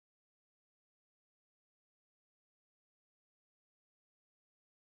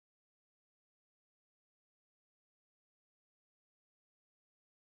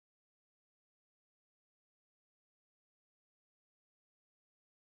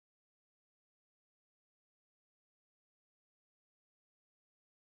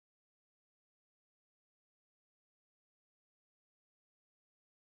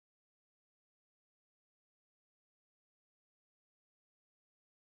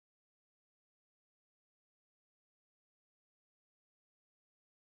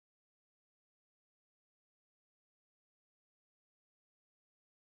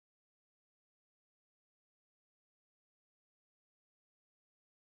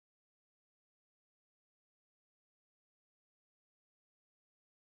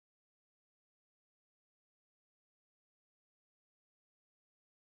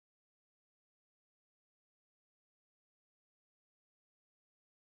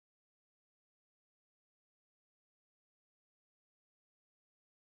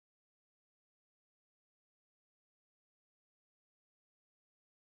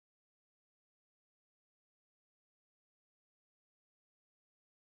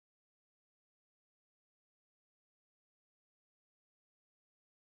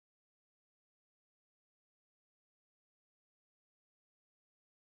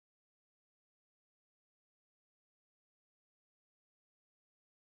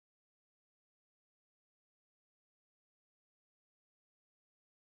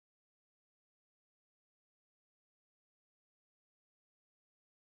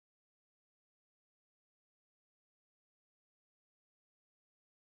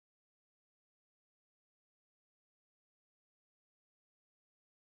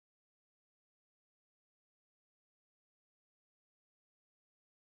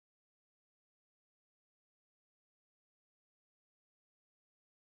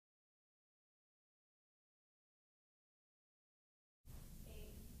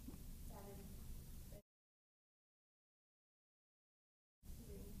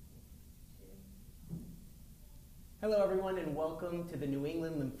Hello everyone and welcome to the New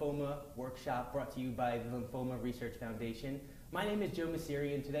England Lymphoma Workshop brought to you by the Lymphoma Research Foundation. My name is Joe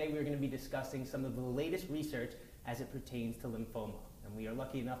Massiri and today we're going to be discussing some of the latest research as it pertains to lymphoma. And we are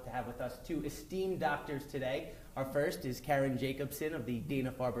lucky enough to have with us two esteemed doctors today. Our first is Caron Jacobson of the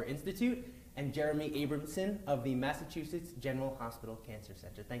Dana-Farber Institute and Jeremy Abramson of the Massachusetts General Hospital Cancer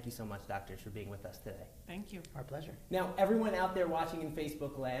Center. Thank you so much, doctors, for being with us today. Thank you. Our pleasure. Now, everyone out there watching in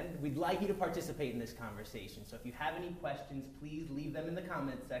Facebook land, we'd like you to participate in this conversation. So if you have any questions, please leave them in the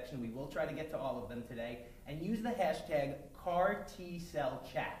comments section. We will try to get to all of them today. And use the hashtag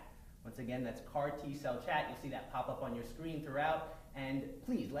CARTCellChat. Once again, that's CARTCellChat. You'll see that pop up on your screen throughout. And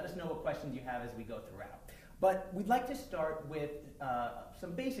please let us know what questions you have as we go throughout. But we'd like to start with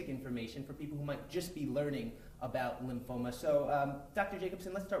some basic information for people who might just be learning about lymphoma. So, Dr.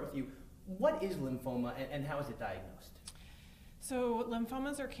 Jacobson, let's start with you. What is lymphoma and how is it diagnosed? So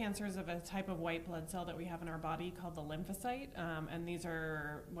lymphomas are cancers of a type of white blood cell that we have in our body called the lymphocyte. And these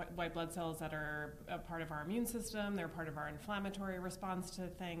are white blood cells that are a part of our immune system. They're part of our inflammatory response to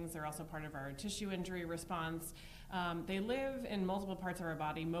things. They're also part of our tissue injury response. They live in multiple parts of our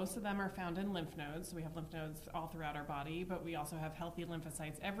body. Most of them are found in lymph nodes. So we have lymph nodes all throughout our body, but we also have healthy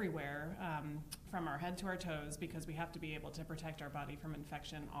lymphocytes everywhere from our head to our toes because we have to be able to protect our body from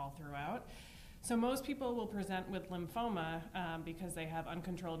infection all throughout. So most people will present with lymphoma because they have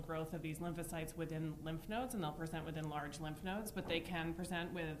uncontrolled growth of these lymphocytes within lymph nodes, and they'll present within large lymph nodes, but they can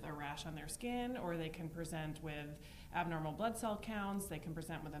present with a rash on their skin, or they can present with abnormal blood cell counts, they can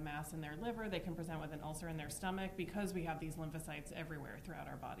present with a mass in their liver, they can present with an ulcer in their stomach because we have these lymphocytes everywhere throughout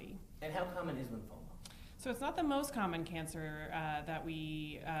our body. And how common is lymphoma? So it's not the most common cancer that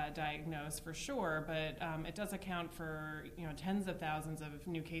we diagnose for sure, but it does account for tens of thousands of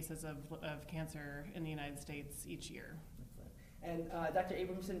new cases of cancer in the United States each year. And Dr.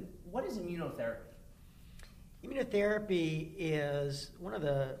 Abramson, what is immunotherapy? Immunotherapy is one of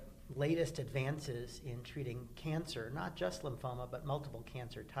the latest advances in treating cancer, not just lymphoma, but multiple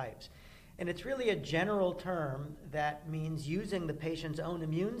cancer types. And it's really a general term that means using the patient's own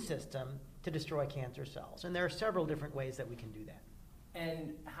immune system to destroy cancer cells. And there are several different ways that we can do that.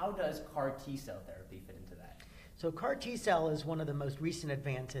 And how does CAR T-cell therapy fit into that? So CAR T-cell is one of the most recent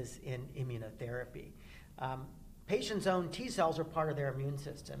advances in immunotherapy. Patients' own T-cells are part of their immune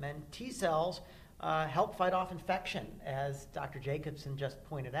system, and T-cells help fight off infection, as Dr. Jacobson just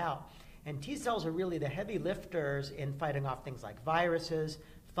pointed out. And T-cells are really the heavy lifters in fighting off things like viruses,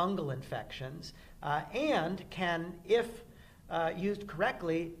 fungal infections, and can, if used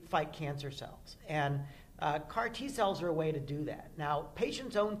correctly, fight cancer cells. And CAR T-cells are a way to do that. Now,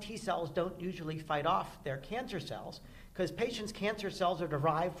 patients' own T-cells don't usually fight off their cancer cells because patients' cancer cells are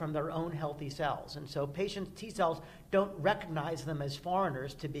derived from their own healthy cells. And so patients' T-cells don't recognize them as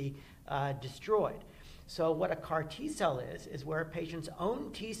foreigners to be destroyed. So what a CAR T-cell is where a patient's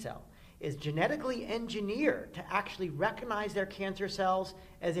own T-cell is genetically engineered to actually recognize their cancer cells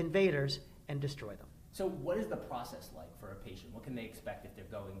as invaders and destroy them. So what is the process like for a patient? What can they expect if they're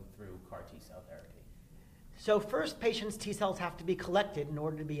going through CAR T-cell therapy? So first, patients' T-cells have to be collected in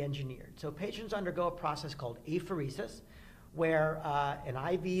order to be engineered. So patients undergo a process called apheresis, where an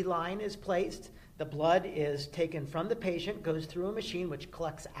IV line is placed, the blood is taken from the patient, goes through a machine which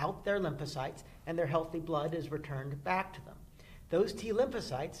collects out their lymphocytes, and their healthy blood is returned back to them. Those T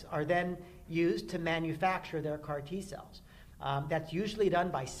lymphocytes are then used to manufacture their CAR T-cells. That's usually done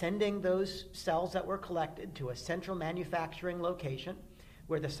by sending those cells that were collected to a central manufacturing location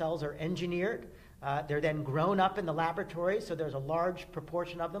where the cells are engineered. They're then grown up in the laboratory, so there's a large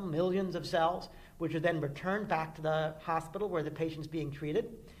proportion of them, millions of cells, which are then returned back to the hospital where the patient's being treated.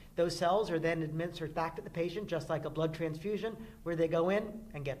 Those cells are then administered back to the patient, just like a blood transfusion, where they go in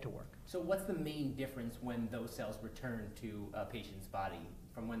and get to work. So what's the main difference when those cells return to a patient's body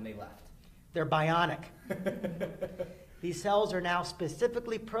from when they left? They're bionic. These cells are now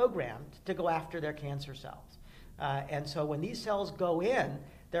specifically programmed to go after their cancer cells. And so when these cells go in,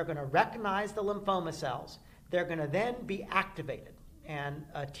 they're going to recognize the lymphoma cells. They're going to then be activated. And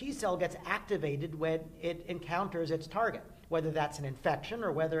a T cell gets activated when it encounters its target, whether that's an infection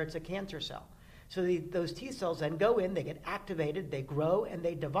or whether it's a cancer cell. So those T cells then go in, they get activated, they grow, and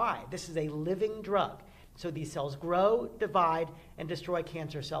they divide. This is a living drug. So these cells grow, divide, and destroy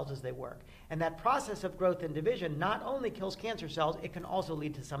cancer cells as they work. And that process of growth and division not only kills cancer cells, it can also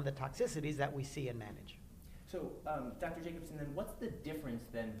lead to some of the toxicities that we see and manage. So, Dr. Jacobson, then what's the difference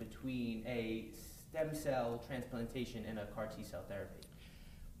then between a stem cell transplantation and a CAR T-cell therapy?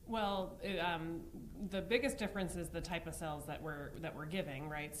 Well, the biggest difference is the type of cells that we're giving,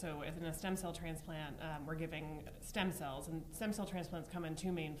 right? So in a stem cell transplant, we're giving stem cells, and stem cell transplants come in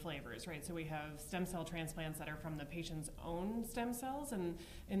two main flavors, right? So we have stem cell transplants that are from the patient's own stem cells, and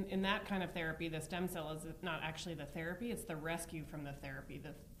in that kind of therapy, the stem cell is not actually the therapy, it's the rescue from the therapy.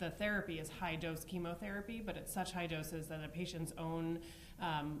 The therapy is high-dose chemotherapy, but it's such high doses that a patient's own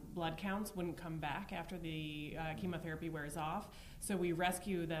blood counts wouldn't come back after the chemotherapy wears off. So we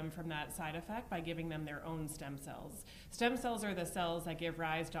rescue them from that side effect by giving them their own stem cells. Stem cells are the cells that give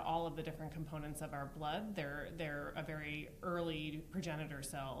rise to all of the different components of our blood. They're a very early progenitor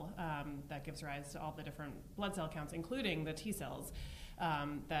cell that gives rise to all the different blood cell counts, including the T cells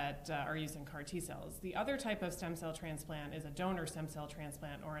that are used in CAR T cells. The other type of stem cell transplant is a donor stem cell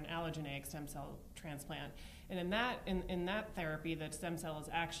transplant or an allogeneic stem cell transplant. And in that therapy, the stem cell is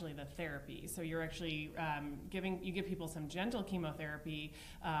actually the therapy. So you're actually you give people some gentle chemotherapy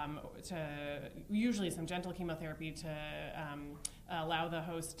usually some gentle chemotherapy to allow the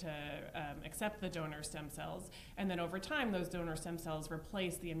host to accept the donor stem cells. And then over time, those donor stem cells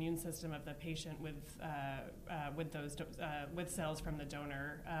replace the immune system of the patient with cells from the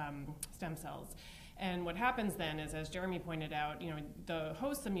donor stem cells. And what happens then is, as Jeremy pointed out,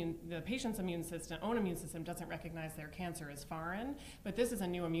 the patient's own immune system doesn't recognize their cancer as foreign, but this is a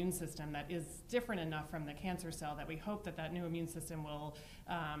new immune system that is different enough from the cancer cell that we hope that new immune system will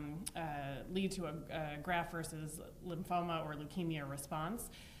lead to a graft versus lymphoma or leukemia response.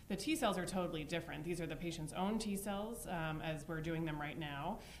 The T cells are totally different. These are the patient's own T cells, as we're doing them right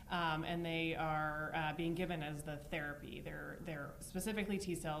now, and they are being given as the therapy. They're specifically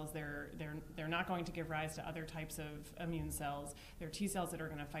T cells. They're not going to give rise to other types of immune cells. They're T cells that are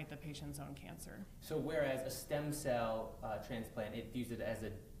going to fight the patient's own cancer. So whereas a stem cell transplant, it views it as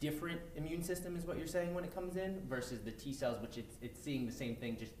a different immune system, is what you're saying when it comes in, versus the T cells, which it's seeing the same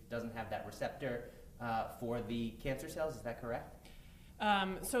thing, just doesn't have that receptor for the cancer cells. Is that correct?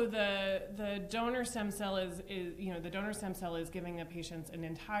 So the donor stem cell is the donor stem cell is giving the patients an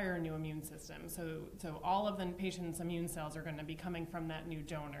entire new immune system. So all of the patient's immune cells are going to be coming from that new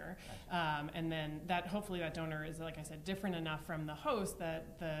donor, and then hopefully that donor is, like I said, different enough from the host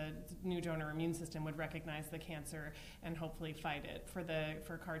that the new donor immune system would recognize the cancer and hopefully fight it.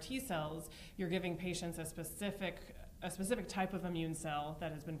 For CAR T cells, you're giving patients a specific type of immune cell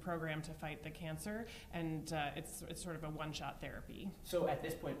that has been programmed to fight the cancer, and it's sort of a one-shot therapy. So at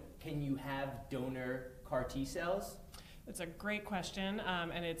this point, can you have donor CAR T cells? It's a great question,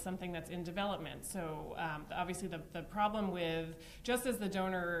 and it's something that's in development. So obviously the problem with, just as in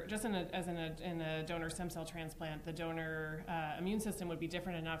a donor stem cell transplant, the donor immune system would be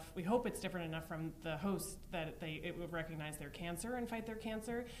different enough, we hope it's different enough from the host that it would recognize their cancer and fight their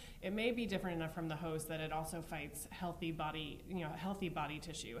cancer. It may be different enough from the host that it also fights healthy body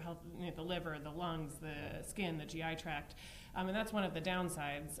tissue, the liver, the lungs, the skin, the GI tract. And that's one of the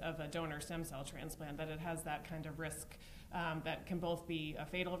downsides of a donor stem cell transplant, that it has that kind of risk that can both be a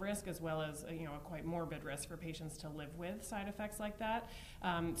fatal risk as well as a quite morbid risk for patients to live with side effects like that.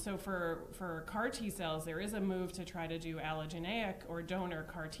 So for CAR T cells, there is a move to try to do allogeneic or donor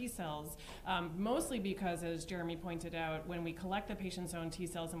CAR T cells, mostly because, as Jeremy pointed out, when we collect the patient's own T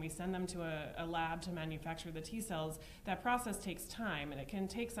cells and we send them to a lab to manufacture the T cells, that process takes time, and it can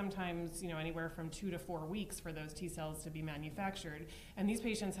take sometimes anywhere from 2 to 4 weeks for those T cells to be manufactured. And these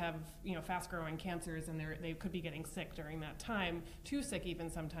patients have fast-growing cancers, and they could be getting sick during that time, too sick even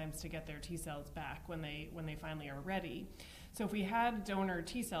sometimes to get their T cells back when they finally are ready. So if we had donor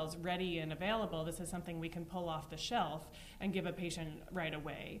T cells ready and available, this is something we can pull off the shelf and give a patient right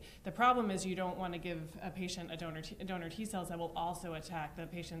away. The problem is you don't want to give a patient a donor T cells that will also attack the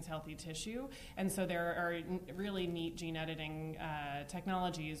patient's healthy tissue. And so there are really neat gene editing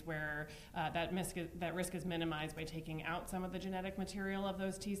technologies where that risk is minimized by taking out some of the genetic material of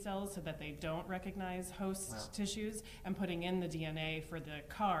those T cells so that they don't recognize host tissues, and putting in the DNA for the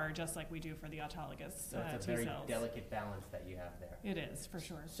CAR, just like we do for the autologous So it's a T very cells. delicate balance that you have there. It is, for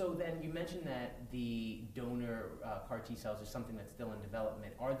sure. So then you mentioned that the donor CAR T cells is something that's still in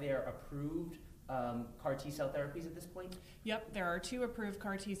development. Are there approved CAR T cell therapies at this point? Yep, there are 2 approved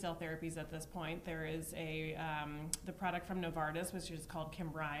CAR T cell therapies at this point. There is the product from Novartis, which is called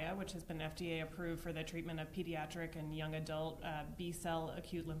Kymriah, which has been FDA approved for the treatment of pediatric and young adult B-cell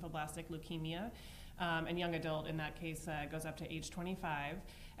acute lymphoblastic leukemia. And young adult, in that case, goes up to age 25.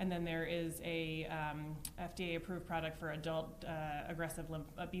 And then there is a FDA-approved product for adult aggressive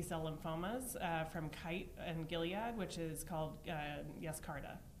B-cell lymphomas from Kite and Gilead, which is called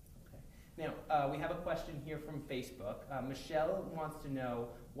Yescarta. Okay. Now, we have a question here from Facebook. Michelle wants to know,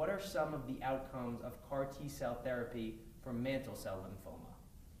 what are some of the outcomes of CAR T cell therapy for mantle cell lymphoma?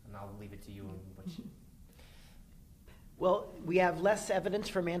 leave it to you. Well, we have less evidence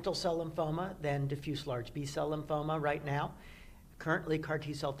for mantle cell lymphoma than diffuse large B-cell lymphoma right now. Currently, CAR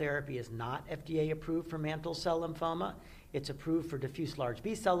T-cell therapy is not FDA approved for mantle cell lymphoma. It's approved for diffuse large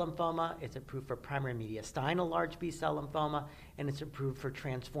B-cell lymphoma, it's approved for primary mediastinal large B-cell lymphoma, and it's approved for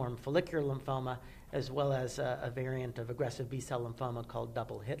transformed follicular lymphoma, as well as a variant of aggressive B-cell lymphoma called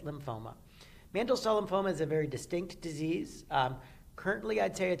double-hit lymphoma. Mantle cell lymphoma is a very distinct disease. Currently,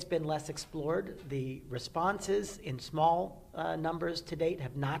 I'd say it's been less explored. The responses in small numbers to date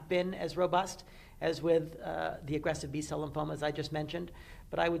have not been as robust as with the aggressive B-cell lymphomas I just mentioned.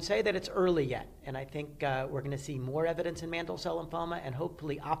 But I would say that it's early yet, and I think we're going to see more evidence in mantle cell lymphoma and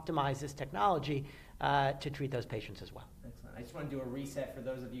hopefully optimize this technology to treat those patients as well. Excellent. I just want to do a reset for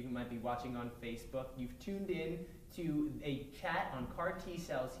those of you who might be watching on Facebook. You've tuned in to a chat on CAR T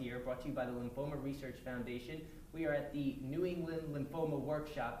cells here, brought to you by the Lymphoma Research Foundation. We are at the New England Lymphoma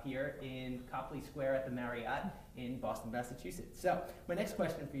Workshop here in Copley Square at the Marriott in Boston, Massachusetts. So my next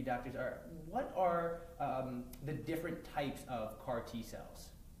question for you doctors are, what are the different types of CAR T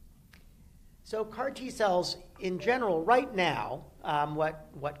cells? So CAR T cells in general right now,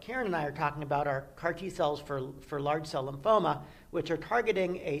 what Caron and I are talking about are CAR T cells for large cell lymphoma, which are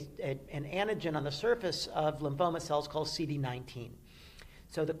targeting an antigen on the surface of lymphoma cells called CD19.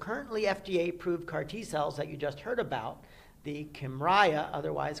 So the currently FDA-approved CAR T cells that you just heard about, the Kymriah,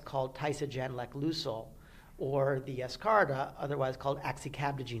 otherwise called tisagenlecleucel, or the Yescarta, otherwise called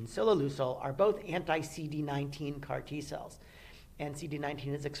axicabtagene ciloleucel, are both anti-CD19 CAR T cells. And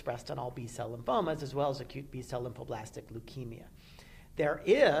CD19 is expressed on all B-cell lymphomas, as well as acute B-cell lymphoblastic leukemia. There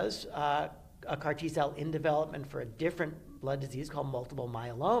is a CAR T cell in development for a different blood disease called multiple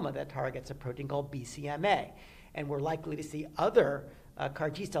myeloma that targets a protein called BCMA. And we're likely to see other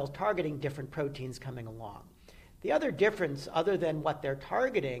CAR T cells targeting different proteins coming along. The other difference, other than what they're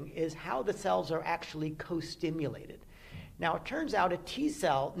targeting, is how the cells are actually co-stimulated. Now, it turns out a T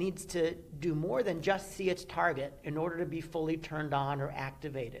cell needs to do more than just see its target in order to be fully turned on or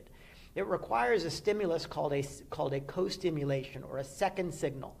activated. It requires a stimulus called a co-stimulation, or a second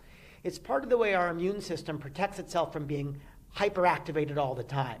signal. It's part of the way our immune system protects itself from being hyperactivated all the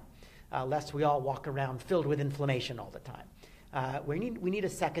time, lest we all walk around filled with inflammation all the time. We need a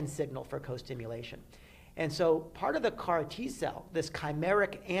second signal for co-stimulation. And so part of the CAR T cell, this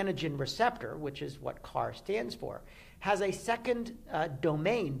chimeric antigen receptor, which is what CAR stands for, has a second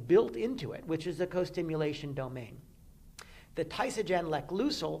domain built into it, which is the co-stimulation domain. The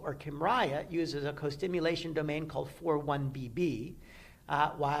tisagenlecleucel, or Kymriah, uses a co-stimulation domain called 41BB,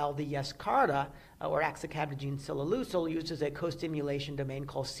 while the Yescarta, or axicabtagene ciloleucel, uses a co-stimulation domain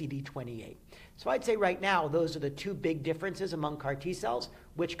called CD28. So I'd say right now those are the two big differences among CAR T cells,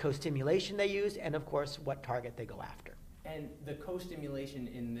 which co-stimulation they use, and of course what target they go after. And the co-stimulation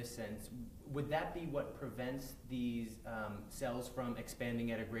in this sense, would that be what prevents these cells from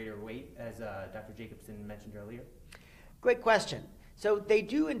expanding at a greater rate, as Dr. Jacobson mentioned earlier? Great question. So they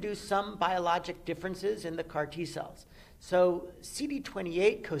do induce some biologic differences in the CAR T cells. So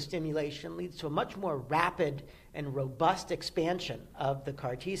CD28 co-stimulation leads to a much more rapid and robust expansion of the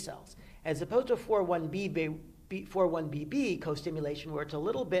CAR T cells, as opposed to 41BB co-stimulation, where it's a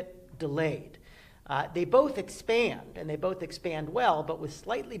little bit delayed. They both expand, and they both expand well, but with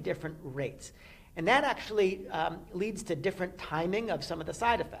slightly different rates. And that actually leads to different timing of some of the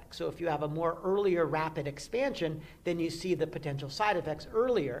side effects. So if you have a more earlier rapid expansion, then you see the potential side effects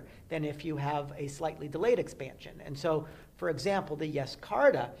earlier than if you have a slightly delayed expansion. And so, for example, the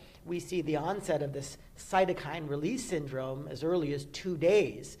Yescarta, we see the onset of this cytokine release syndrome as early as 2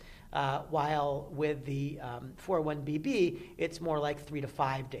 days, while with the 41BB, it's more like 3 to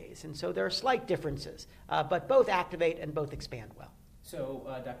 5 days. And so there are slight differences, but both activate and both expand well. So,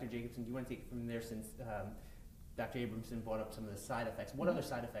 Dr. Jacobson, do you want to take it from there, since Dr. Abramson brought up some of the side effects? What other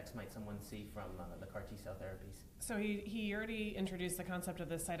side effects might someone see from the CAR T-cell therapies? So he already introduced the concept of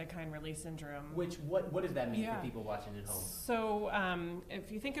the cytokine release syndrome. What does that mean for people watching at home? So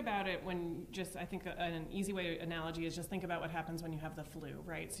if you think about it, I think an easy way analogy is just think about what happens when you have the flu,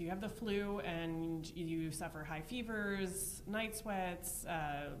 right? So you have the flu and you suffer high fevers, night sweats,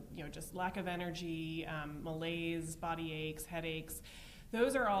 just lack of energy, malaise, body aches, headaches.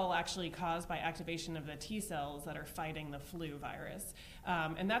 Those are all actually caused by activation of the T cells that are fighting the flu virus.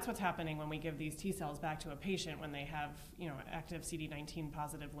 And that's what's happening when we give these T cells back to a patient when they have active CD19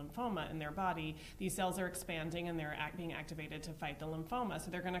 positive lymphoma in their body. These cells are expanding and they're being activated to fight the lymphoma.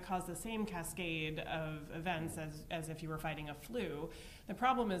 So they're going to cause the same cascade of events as if you were fighting a flu. The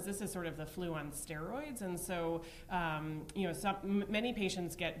problem is this is sort of the flu on steroids. And so many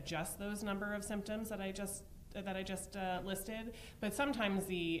patients get just those number of symptoms that I just listed, but sometimes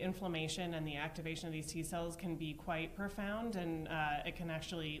the inflammation and the activation of these T cells can be quite profound, and it can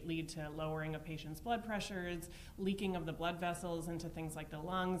actually lead to lowering a patient's blood pressures, leaking of the blood vessels into things like the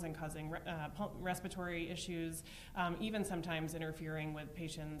lungs and causing respiratory issues, even sometimes interfering with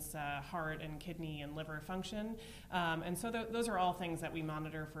patients' heart and kidney and liver function. And so those are all things that we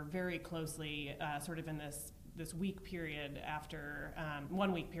monitor for very closely, sort of in this week period after,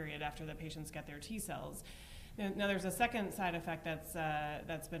 1 week period after the patients get their T cells. Now, there's a second side effect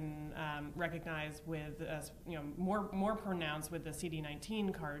that's been recognized with more pronounced with the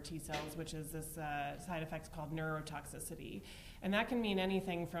CD19 CAR T cells, which is this side effect called neurotoxicity, and that can mean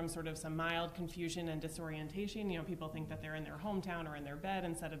anything from sort of some mild confusion and disorientation. People think that they're in their hometown or in their bed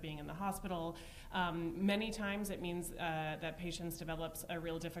instead of being in the hospital. Many times it means that patients develop a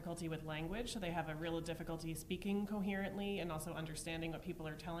real difficulty with language, so they have a real difficulty speaking coherently and also understanding what people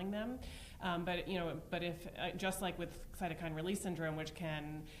are telling them. But if just like with cytokine release syndrome, which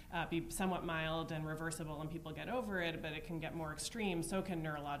can be somewhat mild and reversible and people get over it, but it can get more extreme, so can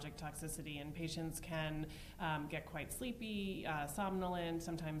neurologic toxicity, and patients can get quite sleepy, somnolent,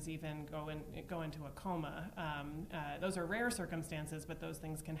 sometimes even go into a coma. Those are rare circumstances, but those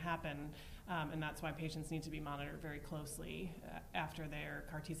things can happen, and that's why patients need to be monitored very closely after their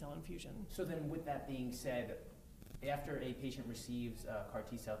CAR T-cell infusion. So then, with that being said, after a patient receives CAR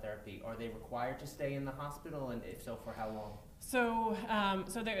T-cell therapy, are they required to stay in the hospital, and if so, for how long? So,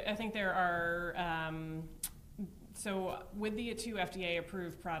 I think there are. So with the two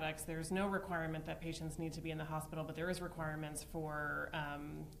FDA-approved products, there's no requirement that patients need to be in the hospital, but there is requirements for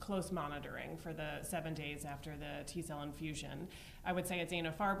close monitoring for the 7 days after the T-cell infusion. I would say at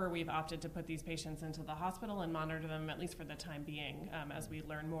Dana-Farber, we've opted to put these patients into the hospital and monitor them at least for the time being, as we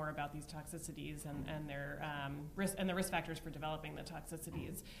learn more about these toxicities and their the risk factors for developing the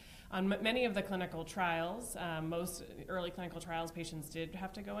toxicities. On many of the clinical trials, most early clinical trials, patients did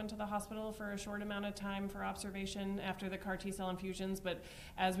have to go into the hospital for a short amount of time for observation after the CAR T-cell infusions. But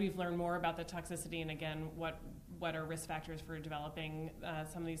as we've learned more about the toxicity and, again, what are risk factors for developing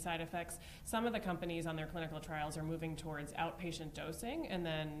some of these side effects, some of the companies on their clinical trials are moving towards outpatient dosing and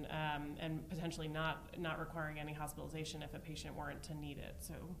then and potentially not requiring any hospitalization if a patient weren't to need it.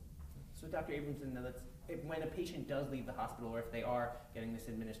 So Dr. Abramson, when a patient does leave the hospital, or if they are getting this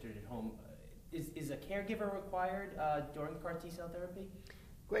administered at home, is a caregiver required during CAR T-cell therapy?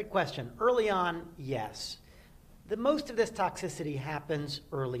 Great question. Early on, yes. The most of this toxicity happens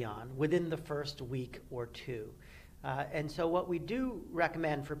early on, within the first week or two. And so what we do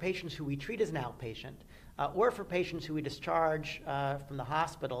recommend for patients who we treat as an outpatient, or for patients who we discharge from the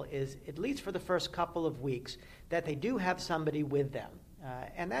hospital, is at least for the first couple of weeks that they do have somebody with them.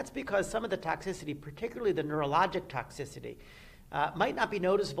 And that's because some of the toxicity, particularly the neurologic toxicity, might not be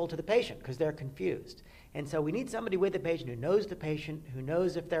noticeable to the patient because they're confused. And so we need somebody with the patient who knows the patient, who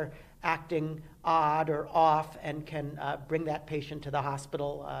knows if they're acting odd or off, and can bring that patient to the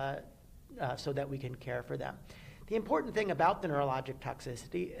hospital so that we can care for them. The important thing about the neurologic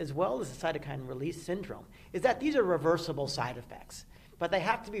toxicity, as well as the cytokine release syndrome, is that these are reversible side effects, but they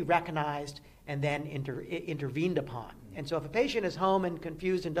have to be recognized and then intervened upon. And so if a patient is home and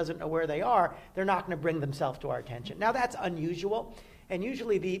confused and doesn't know where they are, they're not going to bring themselves to our attention. Now, that's unusual, and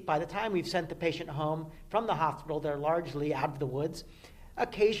usually by the time we've sent the patient home from the hospital, they're largely out of the woods.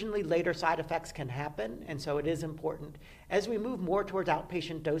 Occasionally, later side effects can happen, and so it is important. As we move more towards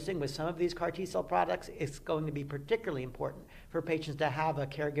outpatient dosing with some of these CAR T-cell products, it's going to be particularly important for patients to have a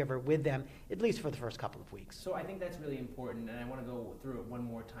caregiver with them, at least for the first couple of weeks. So I think that's really important, and I want to go through it one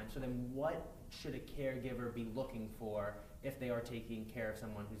more time. So then what should a caregiver be looking for if they are taking care of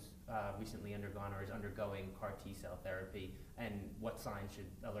someone who's recently undergone or is undergoing CAR T-cell therapy, and what signs should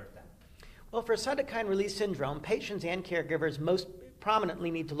alert them? Well, for cytokine release syndrome, patients and caregivers most prominently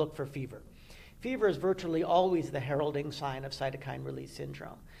need to look for fever. Fever is virtually always the heralding sign of cytokine release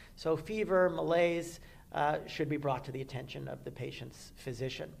syndrome. So fever, malaise should be brought to the attention of the patient's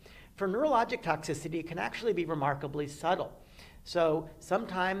physician. For neurologic toxicity, it can actually be remarkably subtle. So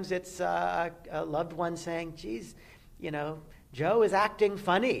sometimes it's a loved one saying, geez, Joe is acting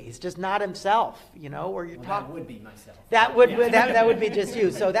funny. He's just not himself, or you're talking. That would be myself. That would be just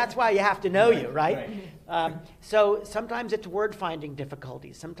you. So that's why you have to know you, right? So sometimes it's word finding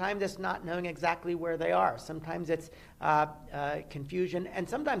difficulties. Sometimes it's not knowing exactly where they are. Sometimes it's confusion, and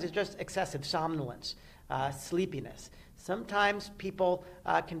sometimes it's just excessive somnolence, sleepiness. Sometimes people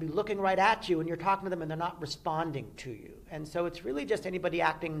can be looking right at you, and you're talking to them, and they're not responding to you. And so it's really just anybody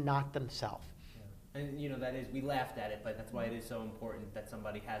acting not themselves. And we laughed at it, but that's why it is so important that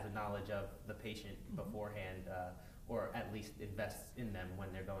somebody has a knowledge of the patient beforehand, or at least invests in them when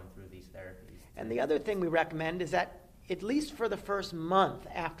they're going through these therapies. And the other thing we recommend is that, at least for the first month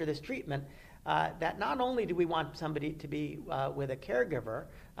after this treatment, that not only do we want somebody to be with a caregiver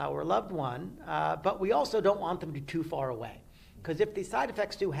or a loved one, but we also don't want them to be too far away. Because if the side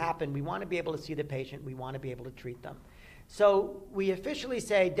effects do happen, we want to be able to see the patient, we want to be able to treat them. So we officially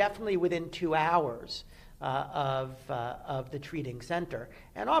say definitely within 2 hours of the treating center.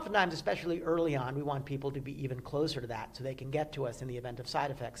 And oftentimes, especially early on, we want people to be even closer to that so they can get to us in the event of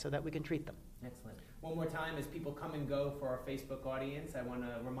side effects so that we can treat them. Excellent. One more time, as people come and go for our Facebook audience, I want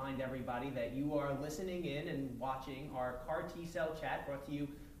to remind everybody that you are listening in and watching our CAR T-cell chat brought to you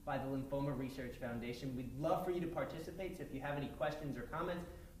by the Lymphoma Research Foundation. We'd love for you to participate, so if you have any questions or comments,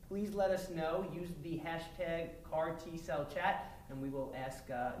 please let us know. Use the hashtag CAR T-cell chat, and we will ask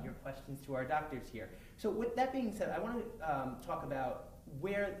your questions to our doctors here. So with that being said, I want to talk about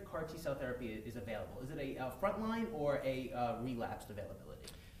where CAR T-cell therapy is available. Is it a frontline or a relapsed availability?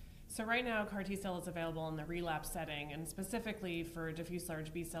 So right now, CAR T-cell is available in the relapse setting, and specifically for diffuse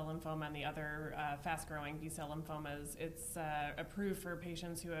large B-cell lymphoma and the other fast-growing B-cell lymphomas, it's approved for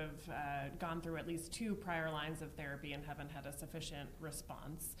patients who have gone through at least 2 prior lines of therapy and haven't had a sufficient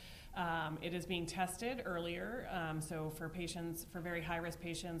response. It is being tested earlier, so for patients, for very high-risk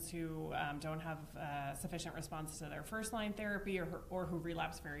patients who don't have sufficient response to their first-line therapy or who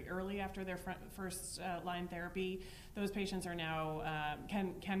relapse very early after their first-line therapy, those patients are now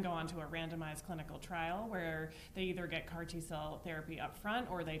can go on to a randomized clinical trial where they either get CAR T-cell therapy up front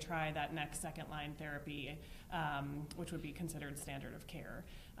or they try that next second-line therapy, which would be considered standard of care.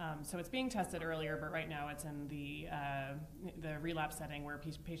 So it's being tested earlier, but right now it's in the relapse setting where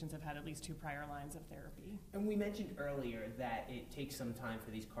patients have had at least 2 prior lines of therapy. And we mentioned earlier that it takes some time for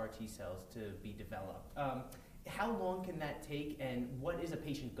these CAR T-cells to be developed. How long can that take, and what is a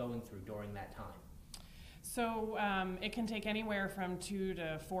patient going through during that time? So it can take anywhere from 2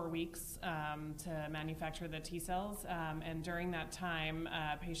 to 4 weeks to manufacture the T cells, and during that time,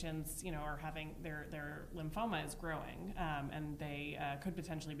 patients, are having their lymphoma is growing, and they could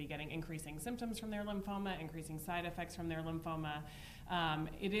potentially be getting increasing symptoms from their lymphoma, increasing side effects from their lymphoma.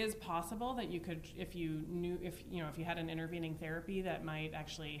 It is possible that you could, if you had an intervening therapy that might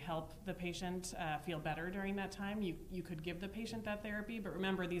actually help the patient feel better during that time, you could give the patient that therapy. But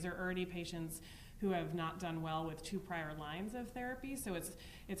remember, these are already patients who have not done well with 2 prior lines of therapy, so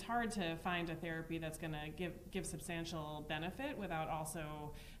it's hard to find a therapy that's going to give substantial benefit without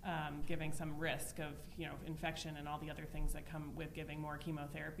also giving some risk of infection and all the other things that come with giving more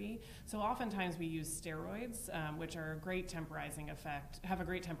chemotherapy. So oftentimes we use steroids, which are have a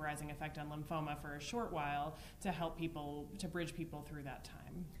great temporizing effect on lymphoma for a short while to help people, to bridge people through that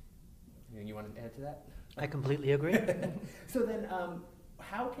time. And you want to add to that? I completely agree. So then,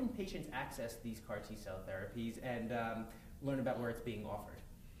 how can patients access these CAR T-cell therapies and learn about where it's being offered?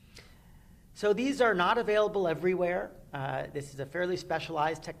 So these are not available everywhere. This is a fairly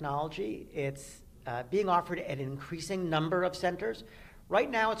specialized technology. It's being offered at an increasing number of centers. Right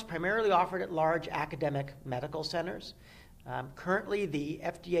now, it's primarily offered at large academic medical centers. Currently, the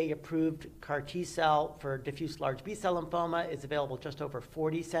FDA-approved CAR T-cell for diffuse large B-cell lymphoma is available just over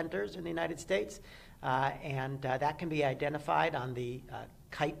 40 centers in the United States, and that can be identified on the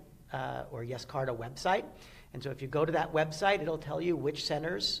KITE or Yescarta website. And so if you go to that website, it'll tell you which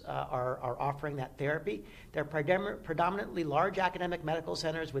centers are offering that therapy. They're predominantly large academic medical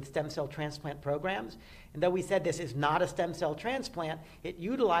centers with stem cell transplant programs. And though we said this is not a stem cell transplant, it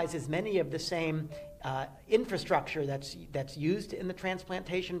utilizes many of the same infrastructure that's used in the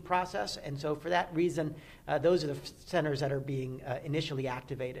transplantation process. And so for that reason, those are the centers that are being initially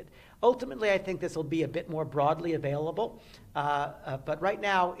activated. Ultimately, I think this will be a bit more broadly available, but right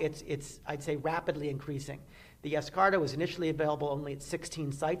now it's I'd say rapidly increasing. The Yescarta was initially available only at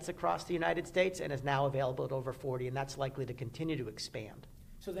 16 sites across the United States and is now available at over 40, and that's likely to continue to expand.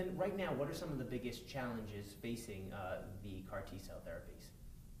 So then right now, what are some of the biggest challenges facing the CAR T-cell therapies?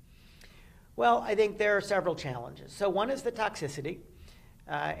 Well, I think there are several challenges. So one is the toxicity.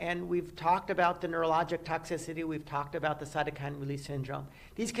 And we've talked about the neurologic toxicity. We've talked about the cytokine release syndrome.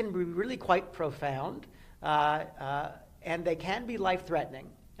 These can be really quite profound, and they can be life-threatening,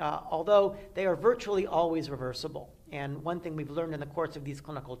 although they are virtually always reversible. And one thing we've learned in the course of these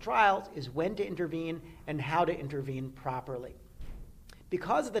clinical trials is when to intervene and how to intervene properly.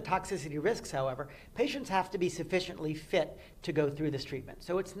 Because of the toxicity risks, however, patients have to be sufficiently fit to go through this treatment.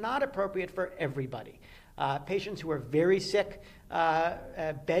 So it's not appropriate for everybody. Patients who are very sick,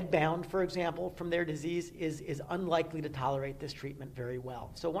 bedbound, for example, from their disease is unlikely to tolerate this treatment very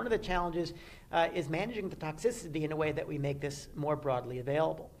well. So one of the challenges is managing the toxicity in a way that we make this more broadly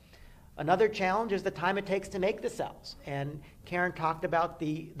available. Another challenge is the time it takes to make the cells. And Caron talked about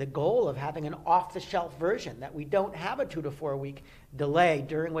the goal of having an off-the-shelf version, that we don't have a 2 to 4 week delay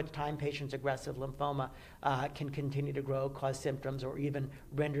during which time patients' aggressive lymphoma can continue to grow, cause symptoms, or even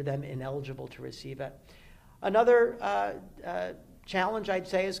render them ineligible to receive it. Another challenge, I'd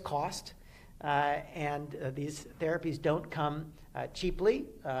say, is cost. These therapies don't come cheaply.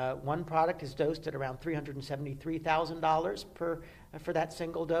 One product is dosed at around $373,000 for that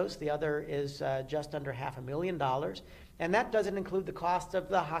single dose. The other is just under $500,000. And that doesn't include the cost of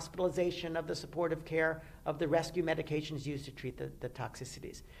the hospitalization, of the supportive care, of the rescue medications used to treat the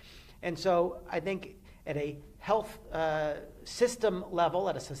toxicities. And so I think at a health system level,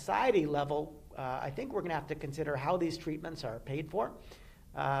 at a society level, I think we're going to have to consider how these treatments are paid for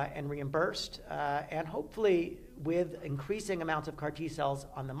and reimbursed, and hopefully with increasing amounts of CAR T cells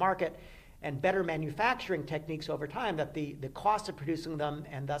on the market and better manufacturing techniques over time, that the cost of producing them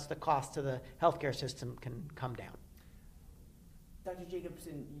and thus the cost to the healthcare system can come down. Dr.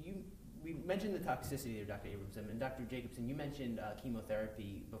 Jacobson, we mentioned the toxicity of Dr. Abramson, and Dr. Jacobson, you mentioned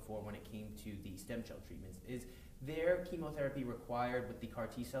chemotherapy before when it came to the stem cell treatments. Is there chemotherapy required with the CAR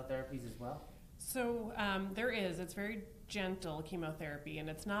T cell therapies as well? So there is. It's very gentle chemotherapy, and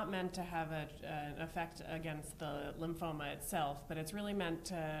it's not meant to have an effect against the lymphoma itself, but it's really meant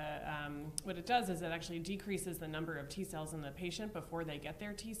to, what it does is it actually decreases the number of T cells in the patient before they get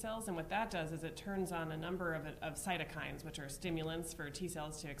their T cells, and what that does is it turns on a number of cytokines, which are stimulants for T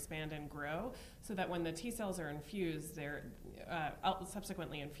cells to expand and grow, so that when the T cells are infused, they're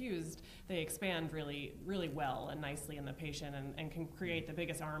subsequently infused, they expand really, really well and nicely in the patient and can create the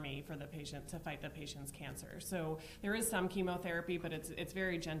biggest army for the patient to fight the patient's cancer. So there is some chemotherapy, but it's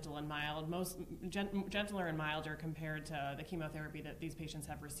very gentle and mild, gentler and milder compared to the chemotherapy that these patients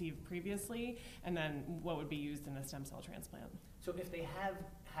have received previously, and then what would be used in a stem cell transplant. So if they have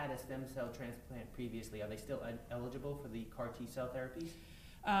had a stem cell transplant previously, are they still eligible for the CAR T cell therapies?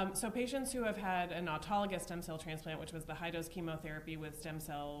 So patients who have had an autologous stem cell transplant, which was the high-dose chemotherapy with stem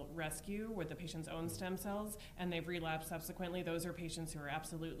cell rescue, with the patient's own stem cells, and they've relapsed subsequently, those are patients who are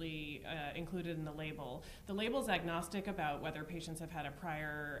absolutely included in the label. The label's agnostic about whether patients have had a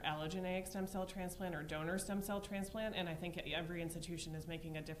prior allogeneic stem cell transplant or donor stem cell transplant, and I think every institution is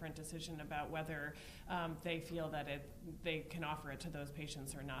making a different decision about whether they feel that they can offer it to those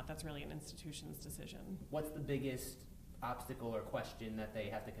patients or not. That's really an institution's decision. What's the biggest obstacle or question that they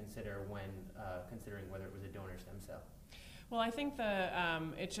have to consider when considering whether it was a donor stem cell? Well, I think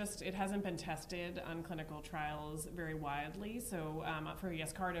it hasn't been tested on clinical trials very widely. So for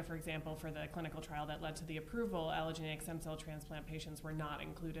Yescarta, for example, for the clinical trial that led to the approval, allogeneic stem cell transplant patients were not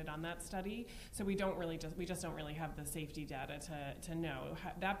included on that study. So we just don't really have the safety data to know.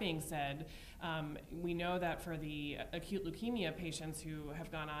 That being said, we know that for the acute leukemia patients who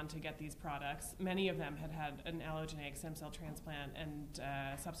have gone on to get these products, many of them had an allogeneic stem cell transplant and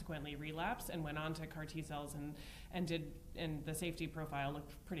subsequently relapsed and went on to CAR T cells and the safety profile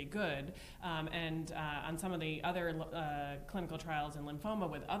looked pretty good. On some of the other clinical trials in lymphoma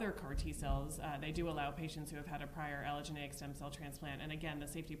with other CAR T cells, they do allow patients who have had a prior allogeneic stem cell transplant. And again, the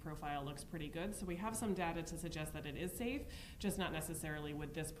safety profile looks pretty good. So we have some data to suggest that it is safe, just not necessarily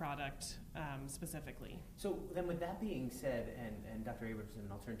with this product specifically. So then with that being said, and Dr. Abramson,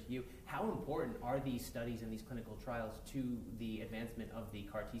 I'll turn to you, how important are these studies and these clinical trials to the advancement of the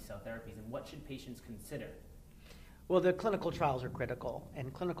CAR T cell therapies, and what should patients consider? Well, the clinical trials are critical,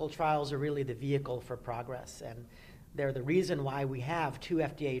 and clinical trials are really the vehicle for progress, and they're the reason why we have 2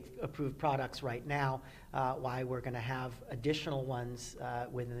 FDA-approved products right now, why we're going to have additional ones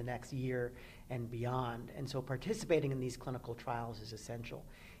within the next year and beyond. And so participating in these clinical trials is essential.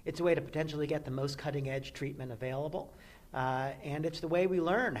 It's a way to potentially get the most cutting-edge treatment available, and it's the way we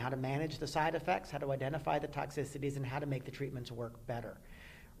learn how to manage the side effects, how to identify the toxicities, and how to make the treatments work better.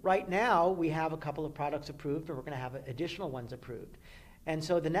 Right now, we have a couple of products approved, and we're going to have additional ones approved. And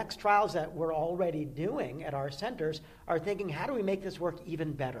so the next trials that we're already doing at our centers are thinking, how do we make this work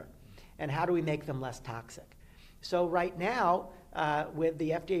even better? And how do we make them less toxic? So right now, with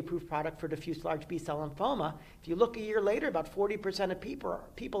the FDA-approved product for diffuse large B-cell lymphoma, if you look a year later, about 40% of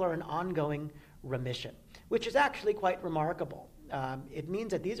people are in ongoing remission, which is actually quite remarkable. It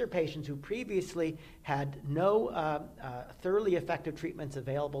means that these are patients who previously had no thoroughly effective treatments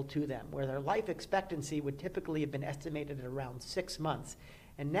available to them, where their life expectancy would typically have been estimated at around 6 months.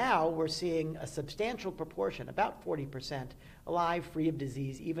 And now we're seeing a substantial proportion, about 40%, alive, free of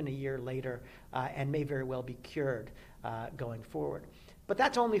disease, even a year later, and may very well be cured going forward. But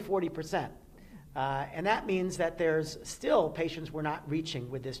that's only 40%. And that means that there's still patients we're not reaching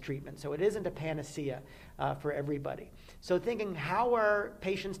with this treatment. So it isn't a panacea for everybody. So thinking, how are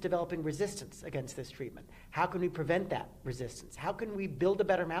patients developing resistance against this treatment? How can we prevent that resistance? How can we build a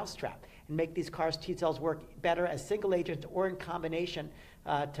better mousetrap and make these CAR T cells work better as single agents or in combination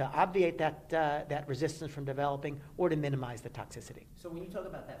to obviate that resistance from developing or to minimize the toxicity? So when you talk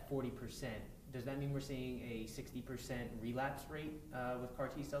about that 40%, does that mean we're seeing a 60% relapse rate with CAR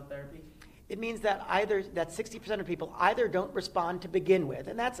T cell therapy? It means that either that 60% of people either don't respond to begin with,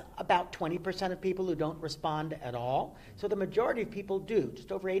 and that's about 20% of people who don't respond at all. So the majority of people do.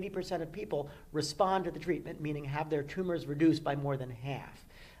 Just over 80% of people respond to the treatment, meaning have their tumors reduced by more than half.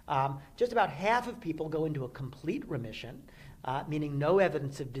 Just about half of people go into a complete remission, meaning no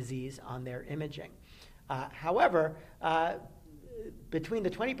evidence of disease on their imaging. However, between the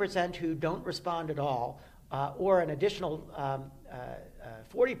 20% who don't respond at all, or an additional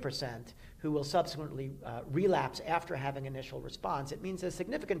 40% who will subsequently relapse after having initial response, it means a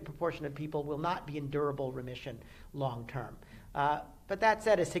significant proportion of people will not be in durable remission long term. But that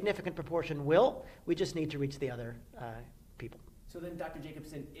said, a significant proportion will. We just need to reach the other people. So then, Dr.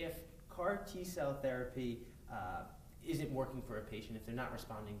 Jacobson, if CAR T cell therapy isn't working for a patient, if they're not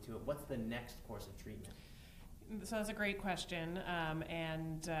responding to it, what's the next course of treatment? So that's a great question,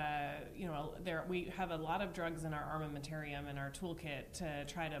 we have a lot of drugs in our armamentarium in our toolkit to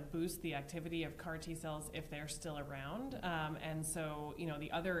try to boost the activity of CAR T cells if they're still around. And so, the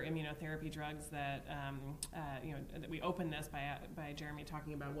other immunotherapy drugs that that we opened this by Jeremy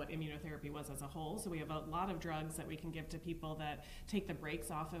talking about what immunotherapy was as a whole. So we have a lot of drugs that we can give to people that take the brakes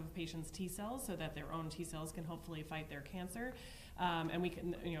off of patients' T cells so that their own T cells can hopefully fight their cancer. And we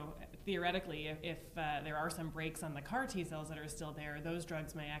can, theoretically, if there are some brakes on the CAR T cells that are still there, those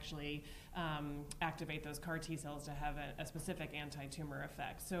drugs may actually activate those CAR T cells to have a specific anti-tumor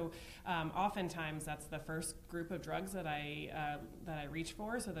effect. So oftentimes that's the first group of drugs that I reach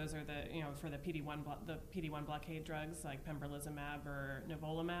for. So those are for the PD-1 blockade drugs like pembrolizumab or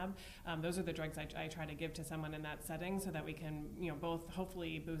nivolumab. Those are the drugs I try to give to someone in that setting so that we can both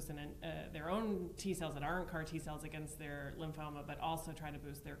hopefully boost their own T cells that aren't CAR T cells against their lymphoma, but also try to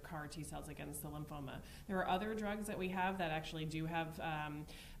boost their CAR T cells against the lymphoma. There are other drugs that we have that actually do have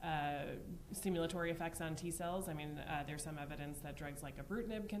stimulatory effects on T cells. I mean, there's some evidence that drugs like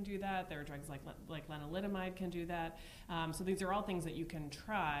Abramson can do that. There are drugs like lenalidomide can do that. So these are all things that you can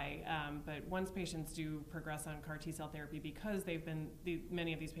try. But once patients do progress on CAR T cell therapy, because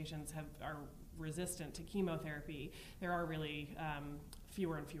many of these patients are resistant to chemotherapy, there are really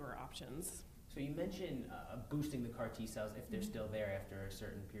fewer and fewer options. So you mentioned boosting the CAR T cells if they're still there after a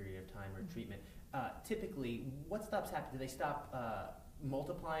certain period of time or treatment. Typically, what stops happening? Do they stop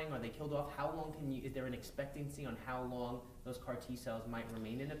multiplying? Are they killed off? How long is there an expectancy on how long those CAR T cells might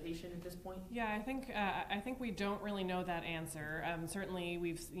remain in a patient at this point? Yeah, I think we don't really know that answer.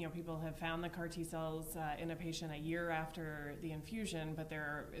 Certainly, people have found the CAR T cells in a patient a year after the infusion, but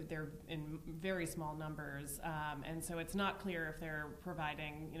they're in very small numbers, and so it's not clear if they're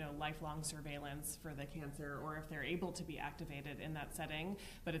providing lifelong surveillance for the cancer or if they're able to be activated in that setting.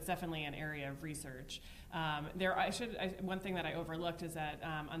 But it's definitely an area of research. One thing that I overlooked is that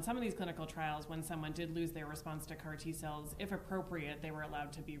on some of these clinical trials, when someone did lose their response to CAR T cells, if appropriate, they were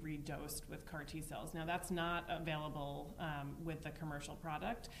allowed to be redosed with CAR T cells. Now that's not available with the commercial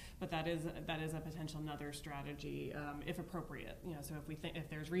product, but that is a potential another strategy if appropriate. So if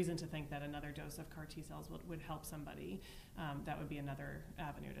there's reason to think that another dose of CAR T cells would help somebody, that would be another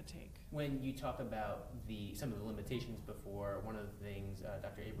avenue to take. When you talk about some of the limitations before, one of the things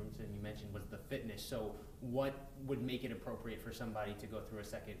Dr. Abramson you mentioned was the fitness. So what would make it appropriate for somebody to go through a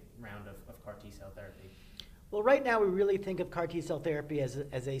second round of CAR T cell therapy? Well, right now we really think of CAR T cell therapy as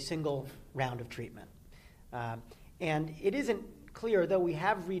a single round of treatment. And it isn't clear, though we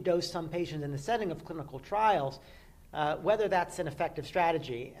have redosed some patients in the setting of clinical trials, whether that's an effective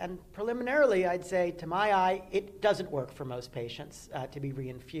strategy. And preliminarily, I'd say, to my eye, it doesn't work for most patients to be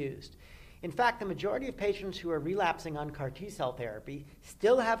reinfused. In fact, the majority of patients who are relapsing on CAR T cell therapy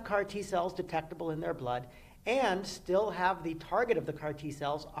still have CAR T cells detectable in their blood and still have the target of the CAR T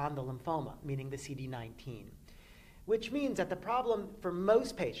cells on the lymphoma, meaning the CD19. Which means that the problem for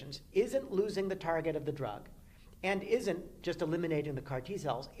most patients isn't losing the target of the drug and isn't just eliminating the CAR T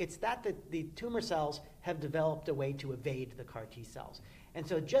cells. It's that the tumor cells have developed a way to evade the CAR T cells. And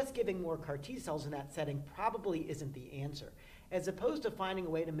so just giving more CAR T cells in that setting probably isn't the answer, as opposed to finding a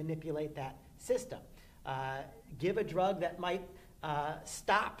way to manipulate that system. Give a drug that might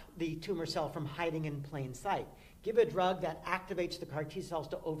stop the tumor cell from hiding in plain sight. Give a drug that activates the CAR T cells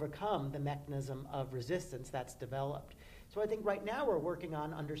to overcome the mechanism of resistance that's developed. So I think right now we're working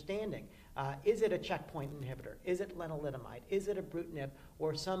on understanding, is it a checkpoint inhibitor? Is it lenalidomide? Is it ibrutinib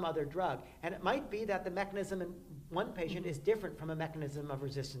or some other drug? And it might be that the mechanism in one patient is different from a mechanism of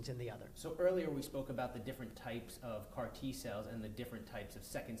resistance in the other. So earlier we spoke about the different types of CAR T cells and the different types of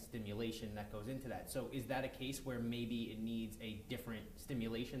second stimulation that goes into that. So is that a case where maybe it needs a different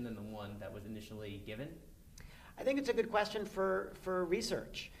stimulation than the one that was initially given? I think it's a good question for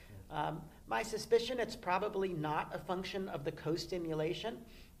research. My suspicion, it's probably not a function of the co-stimulation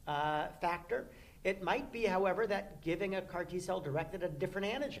factor. It might be, however, that giving a CAR T cell directed at a different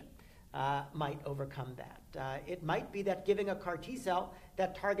antigen might overcome that. It might be that giving a CAR T cell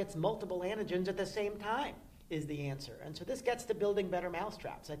that targets multiple antigens at the same time is the answer. And so this gets to building better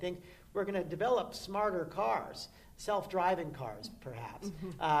mousetraps. I think we're going to develop smarter cars, self-driving cars perhaps,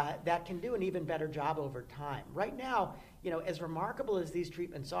 that can do an even better job over time. Right now, as remarkable as these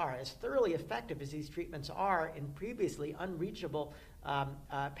treatments are, as thoroughly effective as these treatments are in previously unreachable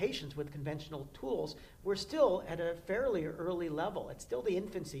patients with conventional tools, we're still at a fairly early level. It's still the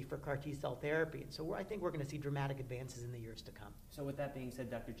infancy for CAR T cell therapy. And so I think we're going to see dramatic advances in the years to come. So with that being said,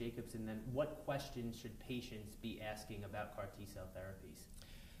 Dr. Jacobson, then what questions should patients be asking about CAR T cell therapies?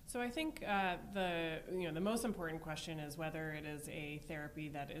 So I think the most important question is whether it is a therapy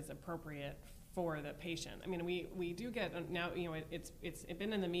that is appropriate for the patient. I mean, we do get now, it's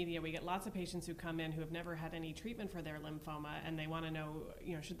been in the media. We get lots of patients who come in who have never had any treatment for their lymphoma, and they want to know,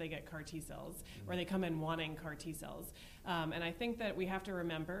 should they get CAR T cells, or they come in wanting CAR T cells. And I think that we have to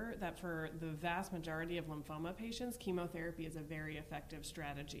remember that for the vast majority of lymphoma patients, chemotherapy is a very effective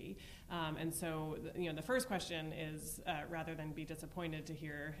strategy. And so, the first question is, rather than be disappointed to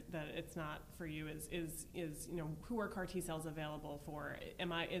hear that it's not for you, is who are CAR T cells available for?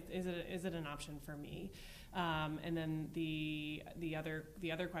 Is it an option for me? And then the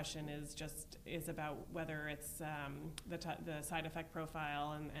other question is about whether it's the side effect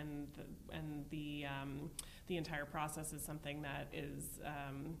profile and the entire process is something that is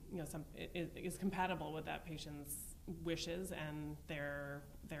is compatible with that patient's wishes and their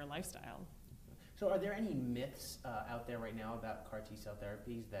lifestyle. So are there any myths out there right now about CAR T cell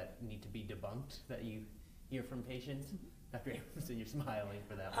therapies that need to be debunked that you hear from patients? Dr. Abramson, you're smiling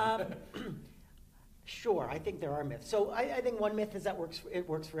for that one. Sure, I think there are myths. So I think one myth is that it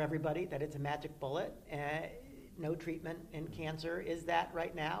works for everybody, that it's a magic bullet. No treatment in cancer is that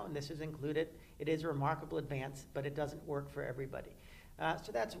right now, and this is included. It is a remarkable advance, but it doesn't work for everybody.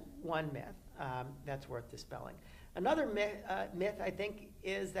 So that's one myth that's worth dispelling. Another myth, I think,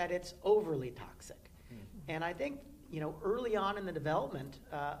 is that it's overly toxic. And I think, early on in the development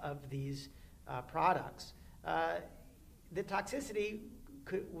of these products, the toxicity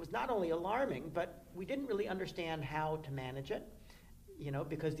was not only alarming, but we didn't really understand how to manage it,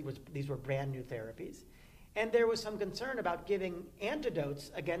 because these were brand new therapies. And there was some concern about giving antidotes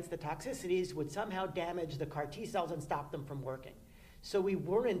against the toxicities would somehow damage the CAR T cells and stop them from working. So we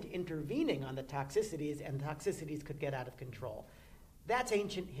weren't intervening on the toxicities, and toxicities could get out of control. That's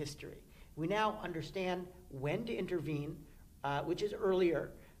ancient history. We now understand when to intervene, which is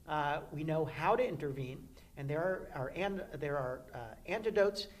earlier. We know how to intervene, and there are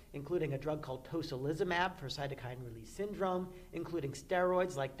antidotes, including a drug called tocilizumab for cytokine release syndrome, including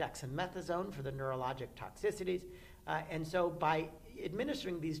steroids like dexamethasone for the neurologic toxicities. And so by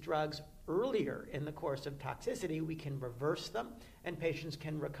administering these drugs earlier in the course of toxicity, we can reverse them, and patients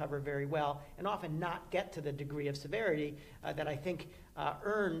can recover very well and often not get to the degree of severity that I think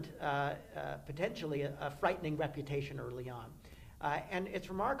earned potentially a frightening reputation early on. And it's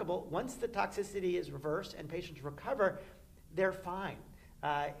remarkable, once the toxicity is reversed and patients recover, they're fine.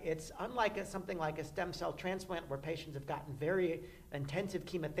 It's unlike something like a stem cell transplant where patients have gotten very intensive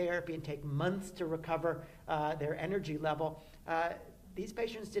chemotherapy and take months to recover their energy level. These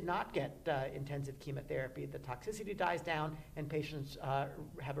patients did not get intensive chemotherapy. The toxicity dies down and patients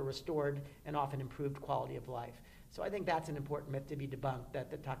have a restored and often improved quality of life. So I think that's an important myth to be debunked, that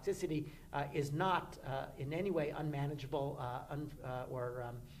the toxicity is not in any way unmanageable or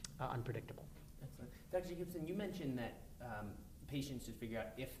unpredictable. Excellent. Dr. Jacobson, you mentioned that patients should figure out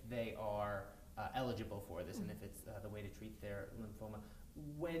if they are eligible for this and if it's the way to treat their lymphoma.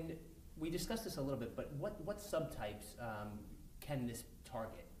 When we discussed this a little bit, but what subtypes can this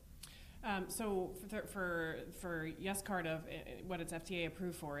target? So for Yescarta, what it's FDA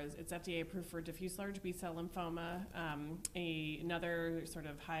approved for is it's FDA approved for diffuse large B-cell lymphoma, another sort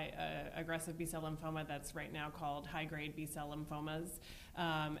of high aggressive B-cell lymphoma that's right now called high-grade B-cell lymphomas,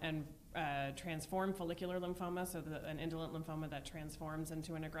 and transformed follicular lymphoma, so an indolent lymphoma that transforms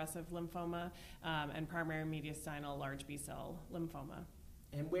into an aggressive lymphoma, and primary mediastinal large B-cell lymphoma.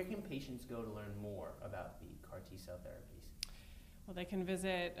 And where can patients go to learn more about the CAR T cell therapies? Well, they can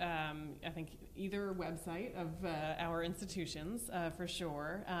visit, I think, either website of our institutions for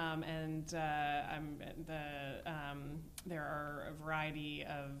sure, there are a variety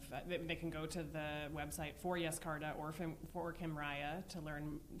of. They can go to the website for Yescarta or for Kymriah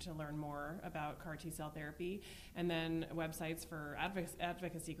to learn more about CAR T-cell therapy, and then websites for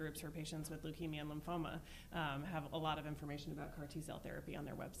advocacy groups for patients with leukemia and lymphoma have a lot of information about CAR T-cell therapy on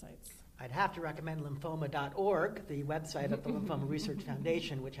their websites. I'd have to recommend lymphoma.org, the website of the Lymphoma Research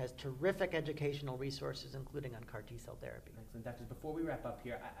Foundation, which has terrific educational resources, including on CAR T-cell therapy. Excellent. Doctors, before we wrap up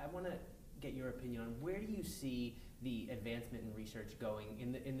here, I want to get your opinion on where do you see the advancement in research going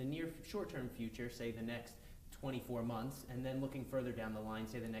in the near short-term future, say the next 24 months, and then looking further down the line,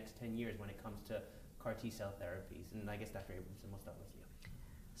 say the next 10 years when it comes to CAR T-cell therapies? And I guess, Dr. Abramson, we'll start with you.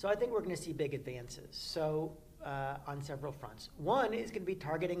 So I think we're going to see big advances. So on several fronts. One is going to be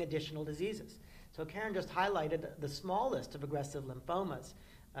targeting additional diseases. So Caron just highlighted the small list of aggressive lymphomas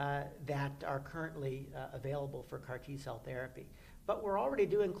that are currently available for CAR T-cell therapy. But we're already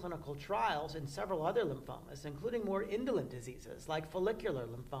doing clinical trials in several other lymphomas, including more indolent diseases like follicular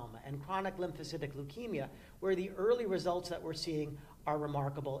lymphoma and chronic lymphocytic leukemia, where the early results that we're seeing are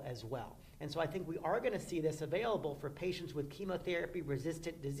remarkable as well. And so I think we are going to see this available for patients with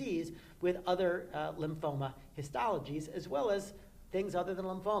chemotherapy-resistant disease with other lymphoma histologies, as well as things other than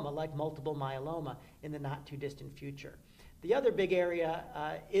lymphoma, like multiple myeloma, in the not-too-distant future. The other big area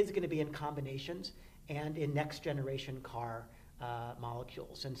is going to be in combinations and in next-generation CAR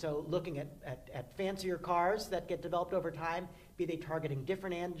molecules. And so looking at fancier CARs that get developed over time, be they targeting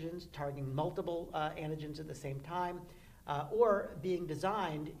different antigens, targeting multiple antigens at the same time, or being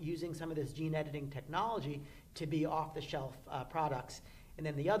designed using some of this gene editing technology to be off-the-shelf products. And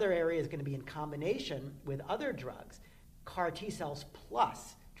then the other area is going to be in combination with other drugs, CAR T-cells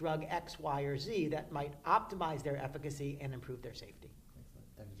plus drug X, Y, or Z that might optimize their efficacy and improve their safety.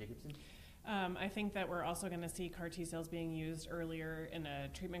 Excellent. Dr. Jacobson? I think that we're also going to see CAR T-cells being used earlier in a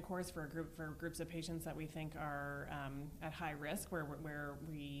treatment course for groups of patients that we think are at high risk, where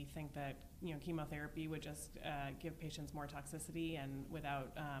we think that chemotherapy would just give patients more toxicity and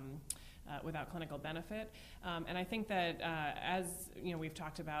without clinical benefit. And I think that as we've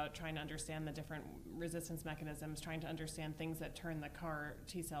talked about trying to understand the different resistance mechanisms, trying to understand things that turn the CAR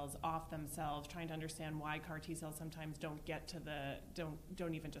T-cells off themselves, trying to understand why CAR T-cells sometimes don't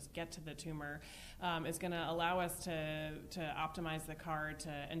even just get to the tumor, is going to allow us to optimize the CAR,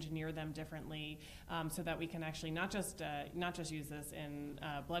 to engineer them differently, so that we can actually not just use this in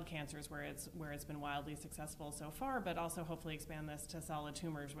blood cancers where it's been wildly successful so far, but also hopefully expand this to solid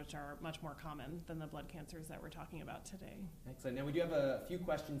tumors, which are much more common than the blood cancers that we're talking about today. Excellent. Now we do have a few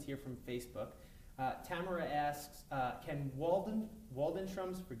questions here from Facebook. Tamara asks, can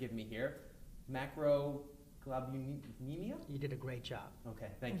Waldenstrom's, forgive me here, macroglobulinemia? You did a great job. Okay,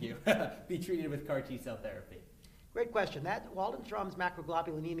 thank you. Be treated with CAR T-cell therapy? Great question. That Waldenstrom's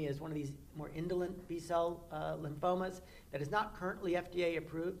macroglobulinemia is one of these more indolent B-cell lymphomas that is not currently FDA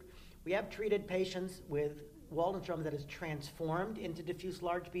approved. We have treated patients with Waldenstrom's that is transformed into diffuse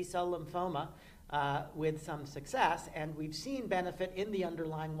large B-cell lymphoma with some success, and we've seen benefit in the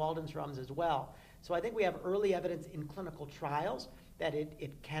underlying Waldenstrom's as well. So I think we have early evidence in clinical trials that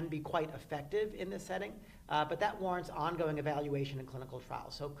it can be quite effective in this setting, but that warrants ongoing evaluation in clinical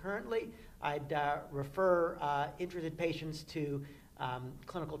trials. So currently, I'd refer interested patients to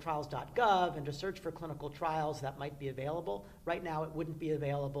clinicaltrials.gov and to search for clinical trials that might be available. Right now, it wouldn't be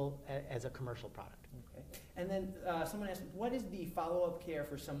available as a commercial product. Okay. And then someone asked, what is the follow-up care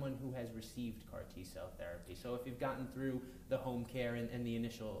for someone who has received CAR T-cell therapy? So if you've gotten through the home care and the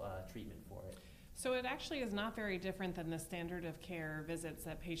initial treatment for it. So it actually is not very different than the standard of care visits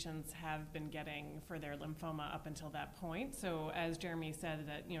that patients have been getting for their lymphoma up until that point. So as Jeremy said,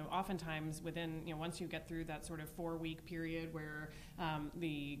 that oftentimes within once you get through that sort of 4-week period where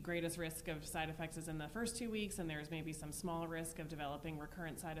the greatest risk of side effects is in the first 2 weeks, and there's maybe some small risk of developing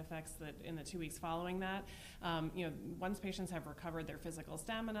recurrent side effects that in the 2 weeks following that, once patients have recovered their physical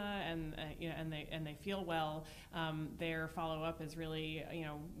stamina and they feel well, their follow-up is really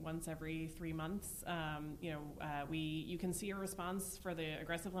once every 3 months. You can see a response for the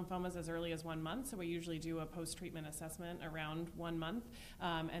aggressive lymphomas as early as 1 month, so we usually do a post-treatment assessment around 1 month.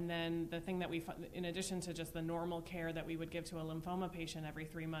 And then the thing that in addition to just the normal care that we would give to a lymphoma patient every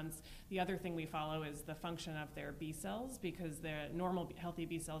 3 months, the other thing we follow is the function of their B cells, because the normal healthy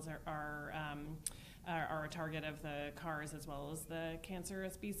B cells are are a target of the CARs as well as the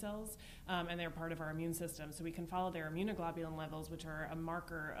cancerous B cells, and they're part of our immune system. So we can follow their immunoglobulin levels, which are a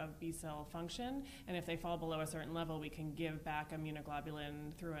marker of B cell function, and if they fall below a certain level, we can give back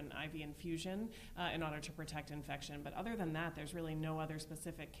immunoglobulin through an IV infusion in order to protect infection. But other than that, there's really no other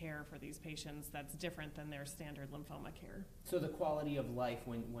specific care for these patients that's different than their standard lymphoma care. So the quality of life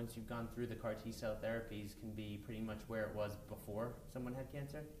once you've gone through the CAR T-cell therapies can be pretty much where it was before someone had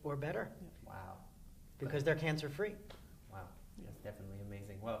cancer? Or better. Yep. Wow. Because they're cancer-free. Wow, that's definitely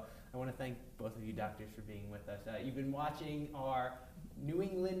amazing. Well, I want to thank both of you doctors for being with us. You've been watching our New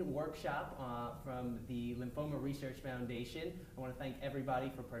England workshop from the Lymphoma Research Foundation. I want to thank everybody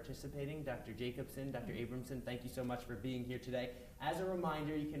for participating. Dr. Jacobson, Dr. Abramson, thank you so much for being here today. As a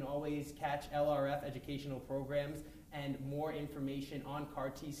reminder, you can always catch LRF educational programs and more information on CAR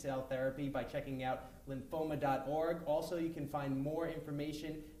T-cell therapy by checking out lymphoma.org. Also, you can find more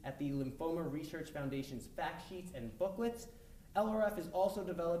information at the Lymphoma Research Foundation's fact sheets and booklets. LRF is also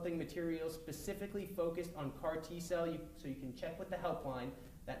developing materials specifically focused on CAR T-cell, so you can check with the helpline.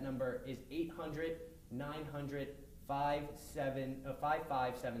 That number is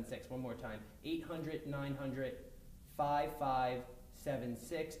 800-900-5576. One more time,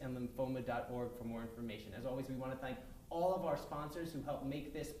 800-900-5576, and lymphoma.org for more information. As always, we want to thank all of our sponsors who helped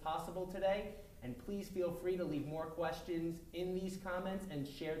make this possible today. And please feel free to leave more questions in these comments and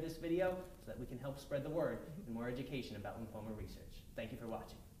share this video so that we can help spread the word and more education about lymphoma research. Thank you for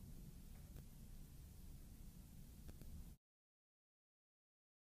watching.